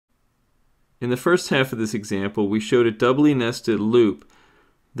In the first half of this example, we showed a doubly nested loop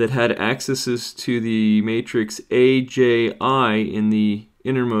that had accesses to the matrix A, J, I in the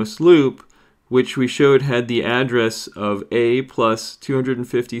innermost loop, which we showed had the address of A plus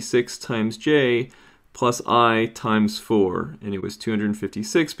 256 times J plus I times 4. And it was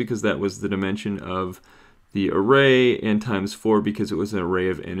 256 because that was the dimension of the array, and times 4 because it was an array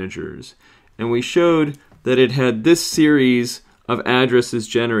of integers. And we showed that it had this series of addresses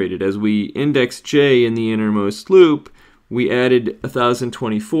generated. As we indexed J in the innermost loop, we added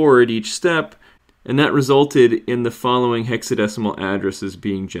 1024 at each step, and that resulted in the following hexadecimal addresses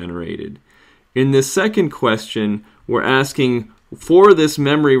being generated. In this second question, we're asking for this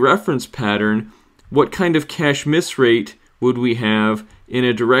memory reference pattern, what kind of cache miss rate would we have in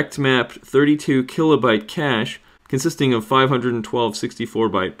a direct mapped 32 kilobyte cache consisting of 512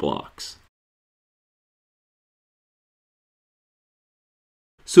 64-byte blocks.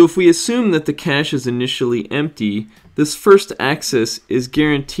 So if we assume that the cache is initially empty, this first access is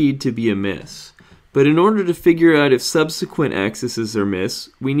guaranteed to be a miss. But in order to figure out if subsequent accesses are miss,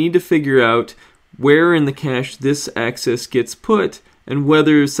 we need to figure out where in the cache this access gets put and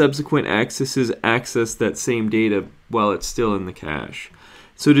whether subsequent accesses access that same data while it's still in the cache.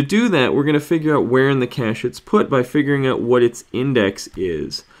 So to do that, we're going to figure out where in the cache it's put by figuring out what its index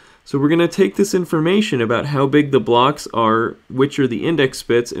is. So we're going to take this information about how big the blocks are, which are the index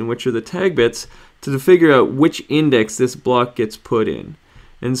bits and which are the tag bits, to figure out which index this block gets put in.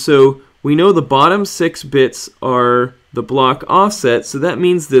 And so we know the bottom 6 bits are the block offset, so that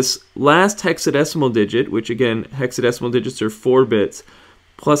means this last hexadecimal digit, which again, hexadecimal digits are 4 bits,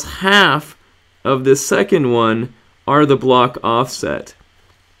 plus half of this second one are the block offset.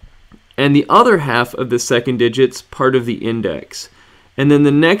 And the other half of the second digit's part of the index. And then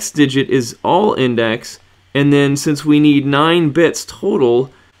the next digit is all index, and then since we need 9 bits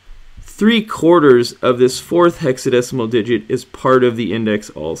total, 3/4 of this fourth hexadecimal digit is part of the index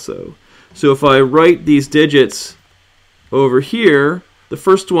also. So if I write these digits over here, the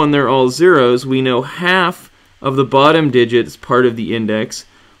first one, they're all zeros. We know half of the bottom digit is part of the index,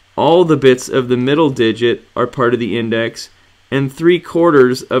 all the bits of the middle digit are part of the index, and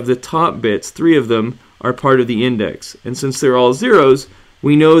 3/4 of the top bits, 3 of them, are part of the index. And since they're all zeros,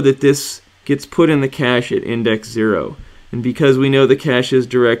 we know that this gets put in the cache at index 0. And because we know the cache is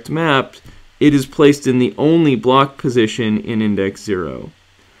direct mapped, it is placed in the only block position in index 0.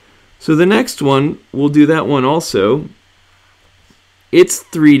 So the next one, we'll do that one also. Its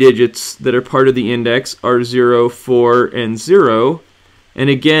 3 digits that are part of the index are 0, 4, and 0. And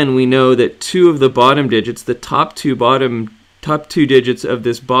again, we know that 2 of the bottom digits, the top two digits of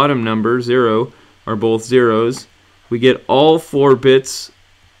this bottom number, 0, are both zeros. We get all 4 bits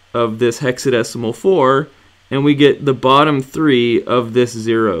of this hexadecimal 4, and we get the bottom 3 of this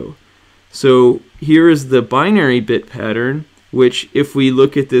 0. So here is the binary bit pattern, which if we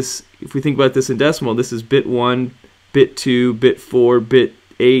look at this, if we think about this in decimal, this is bit 1, bit 2, bit 4, bit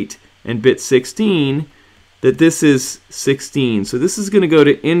 8, and bit 16, that this is 16. So this is going to go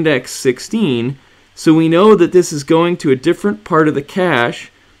to index 16, so we know that this is going to a different part of the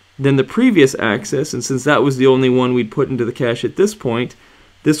cache than the previous access, and since that was the only one we'd put into the cache at this point,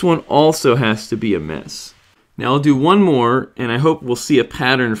 this one also has to be a miss. Now I'll do one more, and I hope we'll see a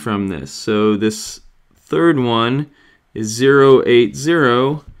pattern from this. So this third one is 0, 8,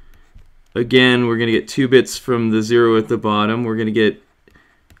 0. Again, we're going to get 2 bits from the 0 at the bottom. We're going to get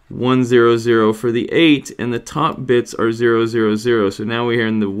 1, 0, 0 for the 8, and the top bits are 0, 0, 0. So now we're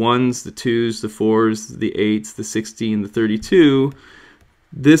in the 1s, the 2s, the 4s, the 8s, the 16, the 32.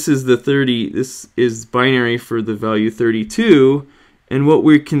 This is the 30. This is binary for the value 32. And what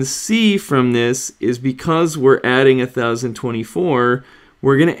we can see from this is because we're adding 1024,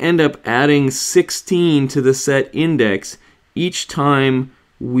 we're going to end up adding 16 to the set index each time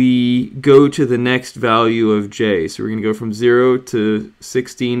we go to the next value of j. So we're going to go from 0 to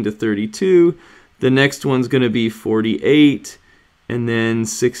 16 to 32. The next one's going to be 48 and then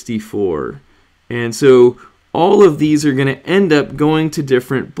 64. And so all of these are going to end up going to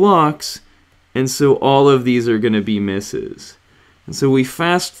different blocks, and so all of these are going to be misses. And so we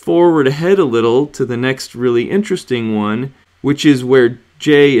fast forward ahead a little to the next really interesting one, which is where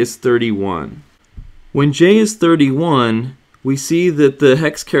j is 31. When j is 31, we see that the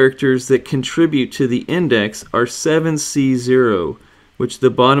hex characters that contribute to the index are 7C0, which the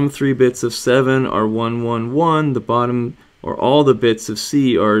bottom 3 bits of 7 are 111, the bottom or all the bits of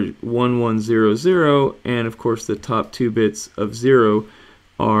C are 1100, and of course the top 2 bits of 0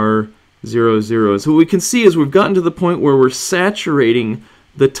 are 00. So what we can see is we've gotten to the point where we're saturating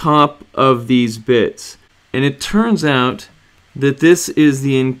the top of these bits. And it turns out that this is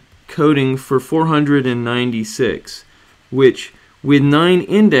the coding for 496, which with 9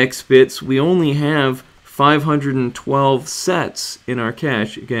 index bits, we only have 512 sets in our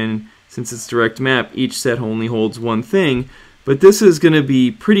cache. Again, since it's direct map, each set only holds one thing, but this is going to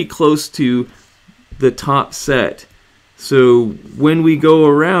be pretty close to the top set. So when we go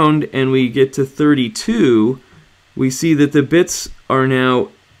around and we get to 32, we see that the bits are now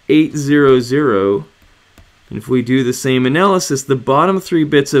 800. And if we do the same analysis, the bottom 3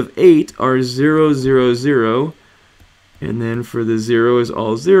 bits of 8 are 000, and then for the 0 is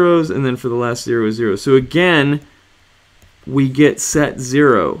all zeros, and then for the last 0 is 0. So again, we get set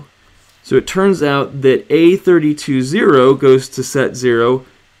 0. So it turns out that A320 goes to set 0,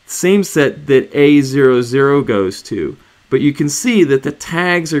 same set that A00 goes to. But you can see that the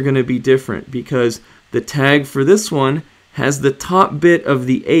tags are going to be different because the tag for this one has the top bit of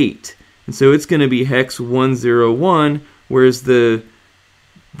the 8. And so it's going to be hex 101, whereas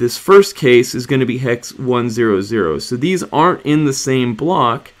this first case is going to be hex 100. So these aren't in the same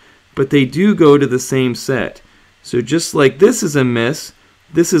block, but they do go to the same set. So just like this is a miss,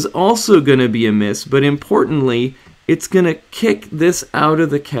 this is also going to be a miss, but importantly, it's going to kick this out of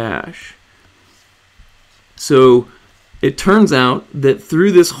the cache. So it turns out that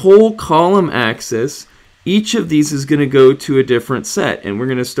through this whole column axis, each of these is going to go to a different set, and we're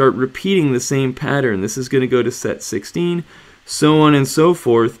going to start repeating the same pattern. This is going to go to set 16, so on and so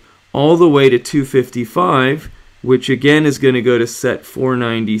forth, all the way to 255, which again is going to go to set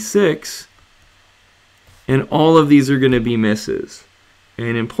 496, and all of these are going to be misses.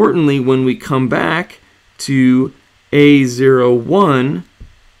 And importantly, when we come back to A01,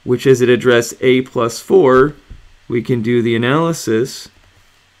 which is at address A+4, we can do the analysis.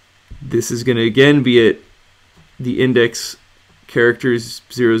 This is going to again be at the index characters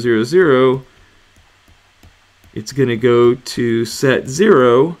 000. It's going to go to set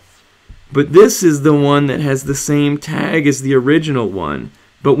 0, but this is the one that has the same tag as the original one.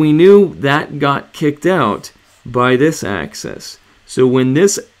 But we knew that got kicked out by this axis. So when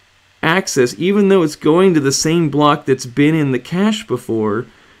this axis, even though it's going to the same block that's been in the cache before,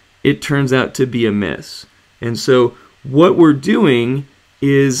 it turns out to be a miss. And so what we're doing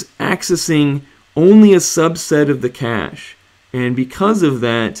is accessing only a subset of the cache. And because of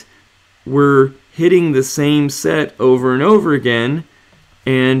that, we're hitting the same set over and over again.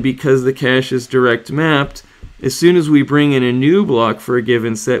 And because the cache is direct mapped, as soon as we bring in a new block for a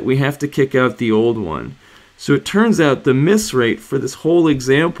given set, we have to kick out the old one. So it turns out the miss rate for this whole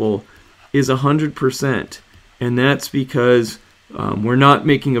example is 100%. And that's because we're not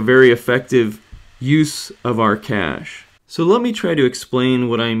making a very effective use of our cache. So let me try to explain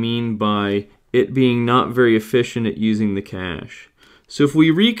what I mean by it being not very efficient at using the cache. So if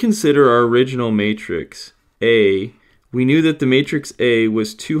we reconsider our original matrix, A, we knew that the matrix A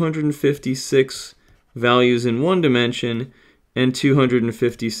was 256 values in one dimension and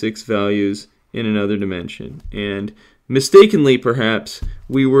 256 values in another dimension. And mistakenly, perhaps,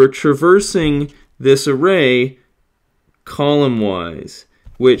 we were traversing this array column-wise,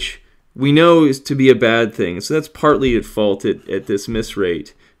 which we know is to be a bad thing. So that's partly at fault at this miss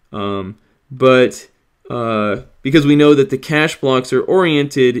rate. Because we know that the cache blocks are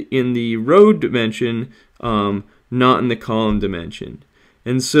oriented in the row dimension, not in the column dimension.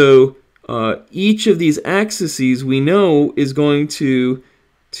 And so each of these axes we know is going to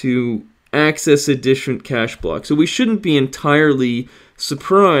access a different cache block. So we shouldn't be entirely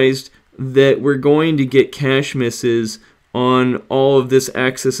surprised that we're going to get cache misses on all of this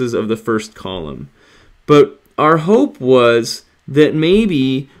axes of the first column. But our hope was that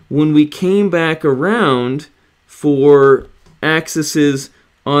maybe when we came back around for axes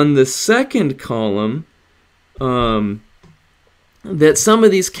on the second column, that some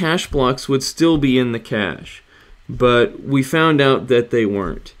of these cache blocks would still be in the cache. But we found out that they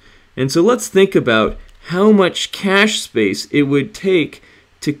weren't. And so let's think about how much cache space it would take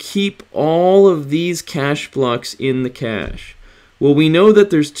to keep all of these cache blocks in the cache. Well, we know that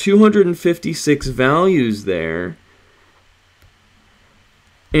there's 256 values there,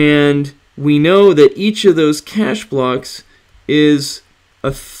 and we know that each of those cache blocks is a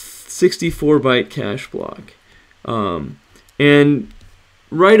 64-byte cache block. And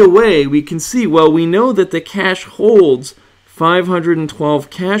right away we can see, well, we know that the cache holds 512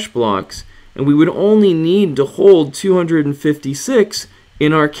 cache blocks, and we would only need to hold 256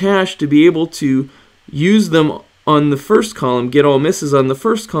 in our cache to be able to use them on the first column, get all misses on the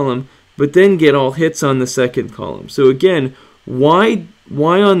first column, but then get all hits on the second column. So again, why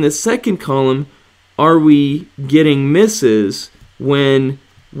on the second column are we getting misses when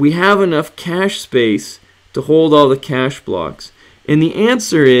we have enough cache space to hold all the cache blocks? And the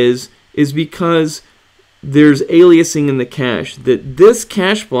answer is because there's aliasing in the cache, that this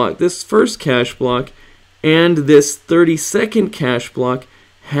cache block, this first cache block, and this 32nd cache block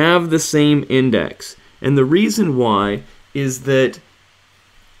have the same index. And the reason why is that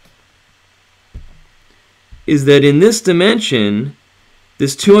in this dimension,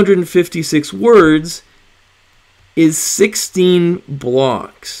 this 256 words is 16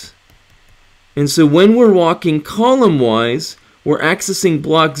 blocks. And so when we're walking column-wise, we're accessing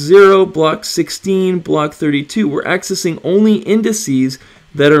block 0, block 16, block 32. We're accessing only indices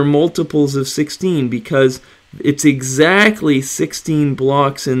that are multiples of 16 because it's exactly 16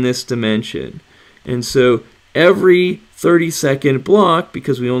 blocks in this dimension. And so every 32nd block,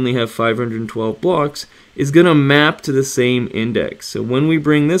 because we only have 512 blocks, is going to map to the same index. So when we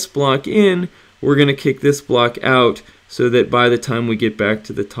bring this block in, we're going to kick this block out so that by the time we get back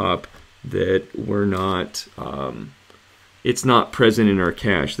to the top, that we're not, it's not present in our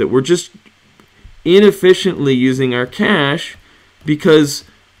cache, that we're just inefficiently using our cache because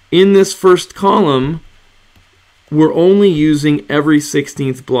in this first column, we're only using every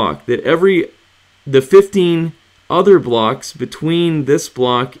 16th block, that the 15 other blocks between this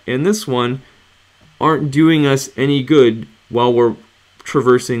block and this one aren't doing us any good while we're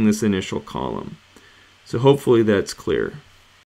traversing this initial column. So hopefully that's clear.